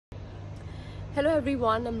Hello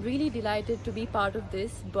everyone, I'm really delighted to be part of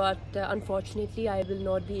this, but unfortunately I will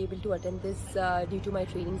not be able to attend this due to my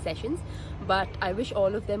training sessions. But I wish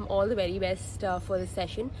all of them all the very best for this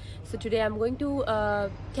session. So today I'm going to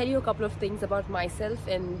tell you a couple of things about myself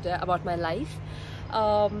and about my life.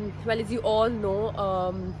 Well, as you all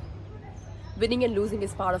know, winning and losing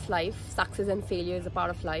is part of life. Success and failure is a part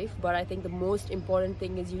of life. But I think the most important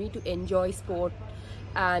thing is you need to enjoy sport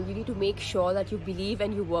and you need to make sure that you believe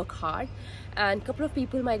and you work hard. And a couple of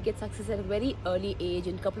people might get success at a very early age,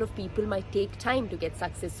 and a couple of people might take time to get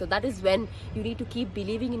success. So that is when you need to keep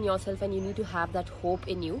believing in yourself and you need to have that hope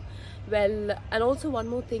in you. Well, and also one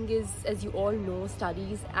more thing is, as you all know,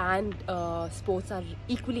 studies and sports are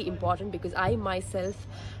equally important, because I myself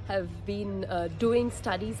have been doing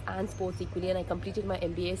studies and sports equally, and I completed my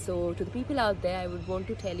MBA. So to the people out there, I would want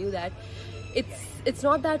to tell you that it's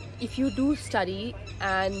not that if you do study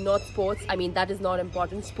and not sports, I mean, that is not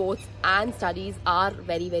important. Sports and studies are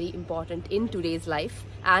very, very important in today's life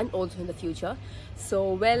and also in the future.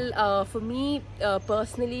 So well, for me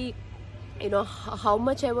personally, you know, how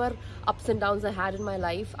much ever ups and downs I had in my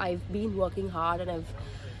life, I've been working hard and I've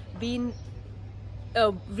been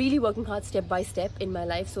really working hard step by step in my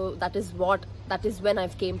life. So that is when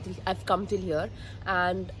I've come till here,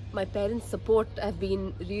 and my parents' support have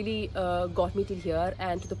been really got me till here.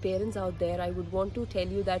 And to the parents out there, I would want to tell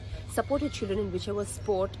you that support your children in whichever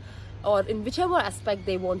sport or in whichever aspect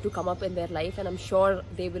they want to come up in their life, and I'm sure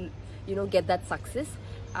they will, you know, get that success.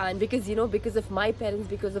 And because, you know, because of my parents,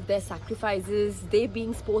 because of their sacrifices, they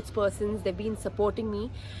being sports persons, they've been supporting me.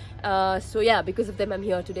 So yeah, because of them I'm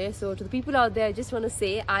here today. So to the people out there, I just want to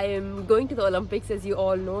say I am going to the Olympics, as you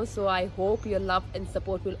all know. So I hope your love and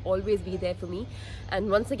support will always be there for me. And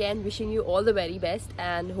once again, wishing you all the very best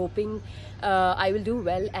and hoping I will do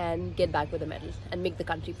well and get back with a medal and make the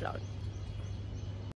country proud.